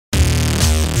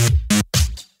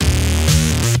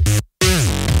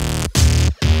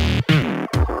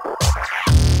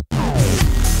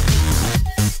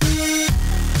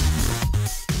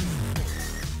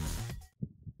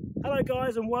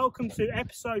guys, and welcome to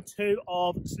episode 2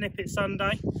 of Snippet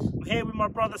Sunday. I'm here with my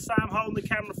brother Sam holding the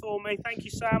camera for me. Thank you,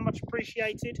 Sam, much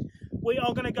appreciated. We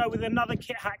are going to go with another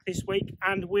kit hack this week,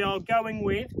 and we are going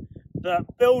with the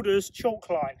Builder's chalk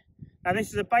line. Now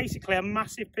this is basically a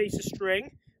massive piece of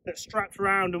string that's strapped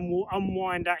around and will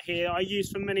unwind at here. I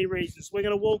use for many reasons. We're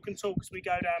going to walk and talk as we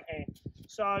go down here.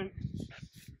 So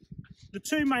the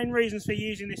two main reasons for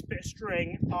using this bit of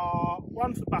string are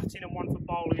one for batting and one for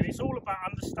bowling, and it's all about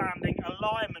understanding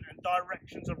alignment and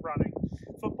directions of running.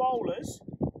 For bowlers,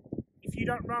 if you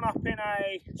don't run up in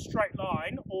a straight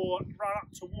line or run up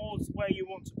towards where you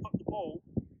want to put the ball,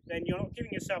 then you're not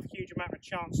giving yourself a huge amount of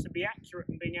chance to be accurate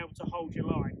and being able to hold your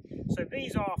line. So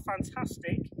these are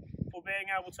fantastic for being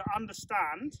able to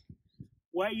understand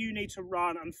where you need to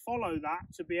run and follow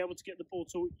that to be able to get the ball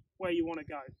to where you want to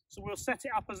go. So we'll set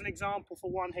it up as an example for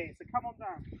one here. So come on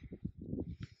down.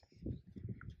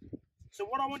 So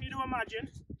what I want you to imagine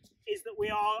is that we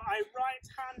are a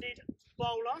right-handed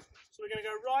bowler. So we're going to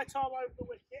go right arm over the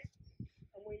wicket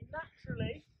and we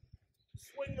naturally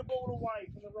swing the ball away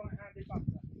from the right-handed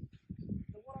batter.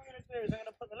 So what I'm going to do is I'm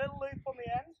going to put the little loop on the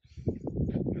end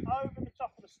over the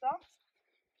top of the stump,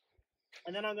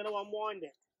 and then I'm going to unwind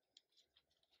it.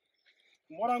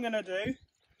 And what I'm going to do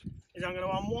is I'm going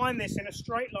to unwind this in a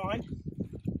straight line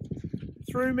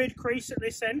through mid-crease at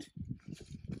this end,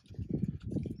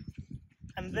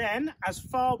 and then as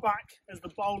far back as the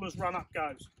bowler's run up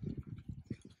goes.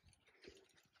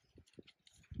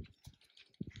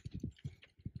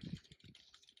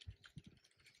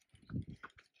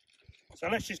 So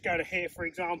let's just go to here, for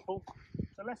example.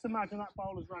 So let's imagine that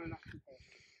bowler's running up to here.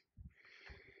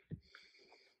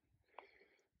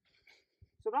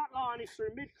 So that line is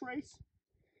through mid-crease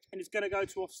and it's going to go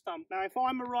to off stump. Now if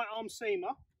I'm a right arm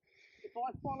seamer, if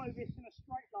I follow this in a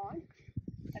straight line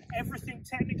and everything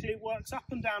technically works up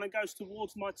and down and goes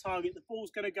towards my target, the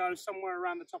ball's going to go somewhere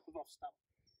around the top of off stump.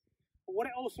 But what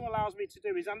it also allows me to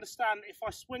do is understand if I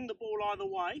swing the ball either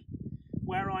way,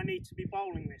 where I need to be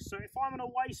bowling this. So if I'm an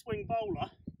away swing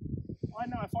bowler, I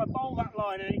know if I bowl that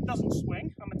line and it doesn't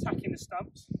swing, I'm attacking the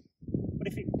stumps. But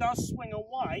if it does swing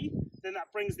away, then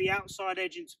that brings the outside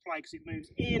edge into play because it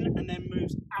moves in and then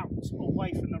moves out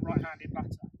away from the right-handed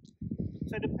batter.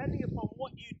 So depending upon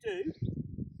what you do,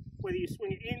 whether you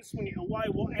swing it in, swing it away,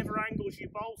 whatever angles you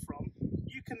bowl from,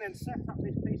 you can then set up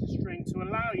this piece of string to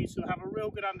allow you to have a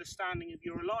real good understanding of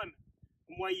your alignment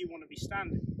and where you want to be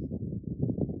standing.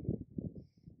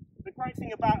 The great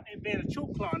thing about it being a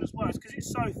chalk line as well is because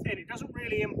it's so thin, it doesn't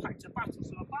really impact a batter.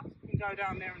 So a batter can go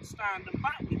down there and stand and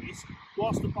bat with this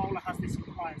whilst the bowler has this in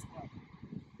play as well.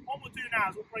 What we'll do now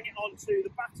is we'll bring it on to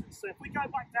the batters. So if we go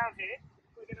back down here,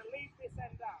 we're going to leave this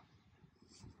end down.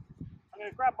 I'm going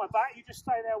to grab my bat, you just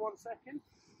stay there 1 second.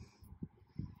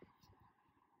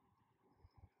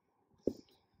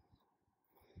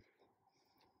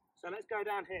 So let's go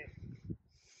down here.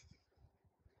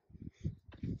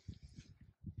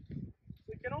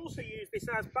 We can also use this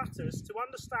as batters to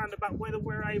understand about whether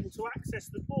we're able to access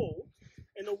the ball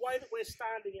in the way that we're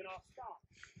standing in our stance.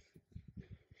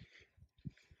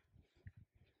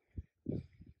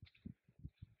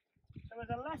 So as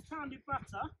a left-handed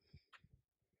batter,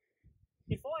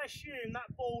 if I assume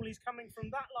that ball is coming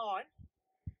from that line,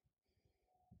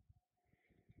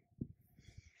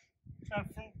 so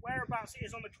from whereabouts it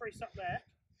is on the crease up there,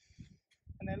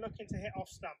 and they're looking to hit off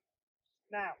stump.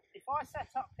 Now, if I set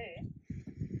up here,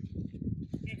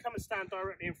 you come and stand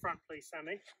directly in front, please,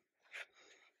 Sammy.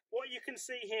 What you can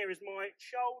see here is my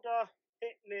shoulder,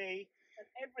 hip, knee, and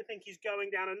everything is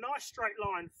going down a nice straight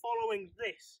line following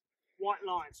this white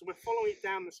line. So we're following it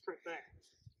down the strip there,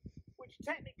 which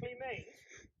technically means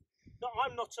that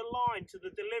I'm not aligned to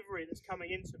the delivery that's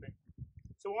coming into me.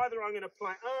 So either I'm going to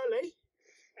play early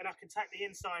and I can take the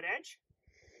inside edge,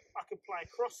 I can play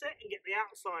across it and get the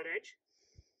outside edge,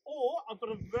 or I've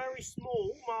got a very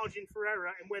small margin for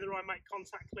error in whether I make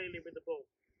contact clearly with the ball.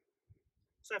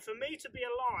 So for me to be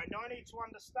aligned, I need to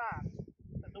understand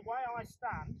that the way I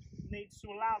stand needs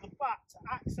to allow the bat to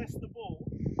access the ball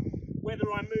whether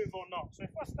I move or not. So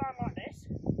if I stand like this,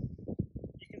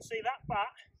 you can see that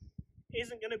bat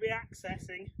isn't going to be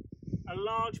accessing a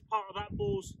large part of that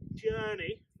ball's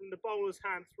journey from the bowler's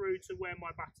hand through to where my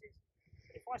bat is.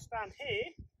 If I stand here,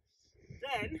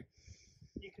 then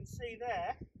you can see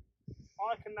there,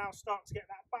 I can now start to get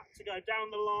that bat to go down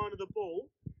the line of the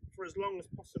ball for as long as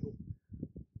possible.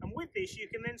 And with this, you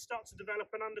can then start to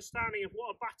develop an understanding of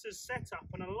what a batter's setup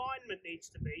and alignment needs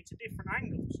to be to different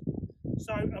angles.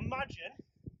 So imagine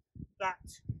that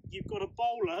you've got a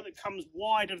bowler that comes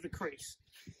wide of the crease.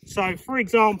 So for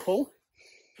example,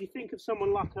 you think of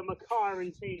someone like a Mackay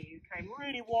and Tini who came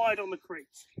really wide on the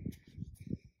crease.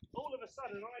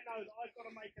 sudden I know that I've got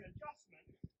to make an adjustment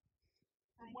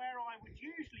from where I would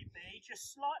usually be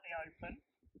just slightly open.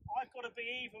 I've got to be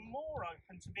even more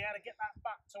open to be able to get that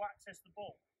back to access the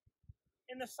ball.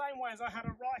 In the same way as I had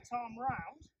a right arm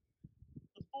round,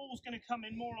 the ball's going to come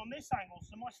in more on this angle,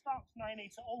 so my stance may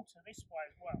need to alter this way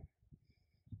as well.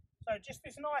 So just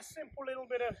this nice simple little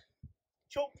bit of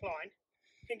chalk line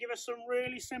can give us some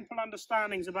really simple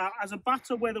understandings about, as a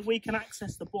batter, whether we can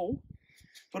access the ball,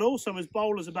 but also as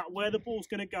bowlers about where the ball's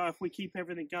going to go if we keep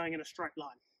everything going in a straight line.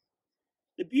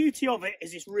 The beauty of it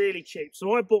is it's really cheap.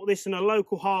 So I bought this in a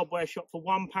local hardware shop for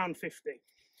 £1.50.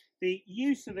 The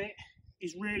use of it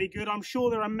is really good. I'm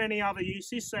sure there are many other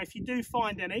uses, so if you do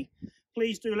find any,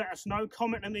 please do let us know.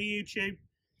 Comment on the YouTube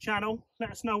channel,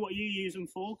 let us know what you use them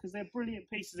for, because they're brilliant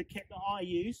pieces of kit that I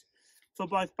use for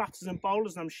both batters and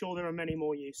bowlers, and I'm sure there are many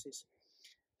more uses.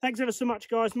 Thanks ever so much,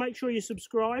 guys. Make sure you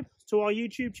subscribe to our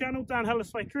YouTube channel, Dan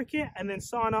Hellersway Cricket, and then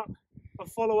sign up or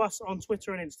follow us on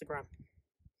Twitter and Instagram.